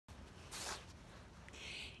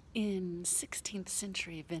In 16th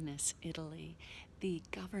century Venice, Italy, the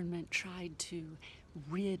government tried to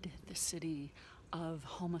rid the city of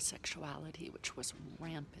homosexuality, which was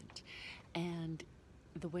rampant. And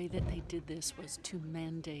the way that they did this was to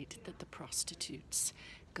mandate that the prostitutes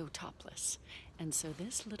go topless. And so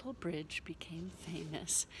this little bridge became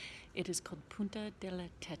famous. It is called Punta della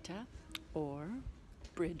Testa, or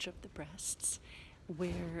Bridge of the Breasts,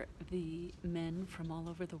 where the men from all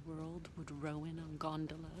over the world would row in on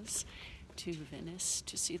gondolas to Venice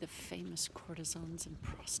to see the famous courtesans and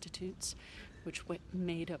prostitutes which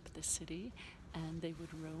made up the city, and they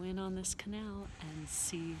would row in on this canal and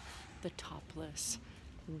see the topless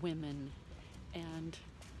women. And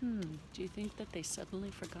do you think that they suddenly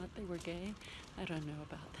forgot they were gay? I don't know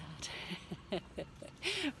about that.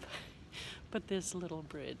 But this little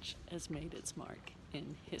bridge has made its mark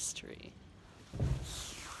in history.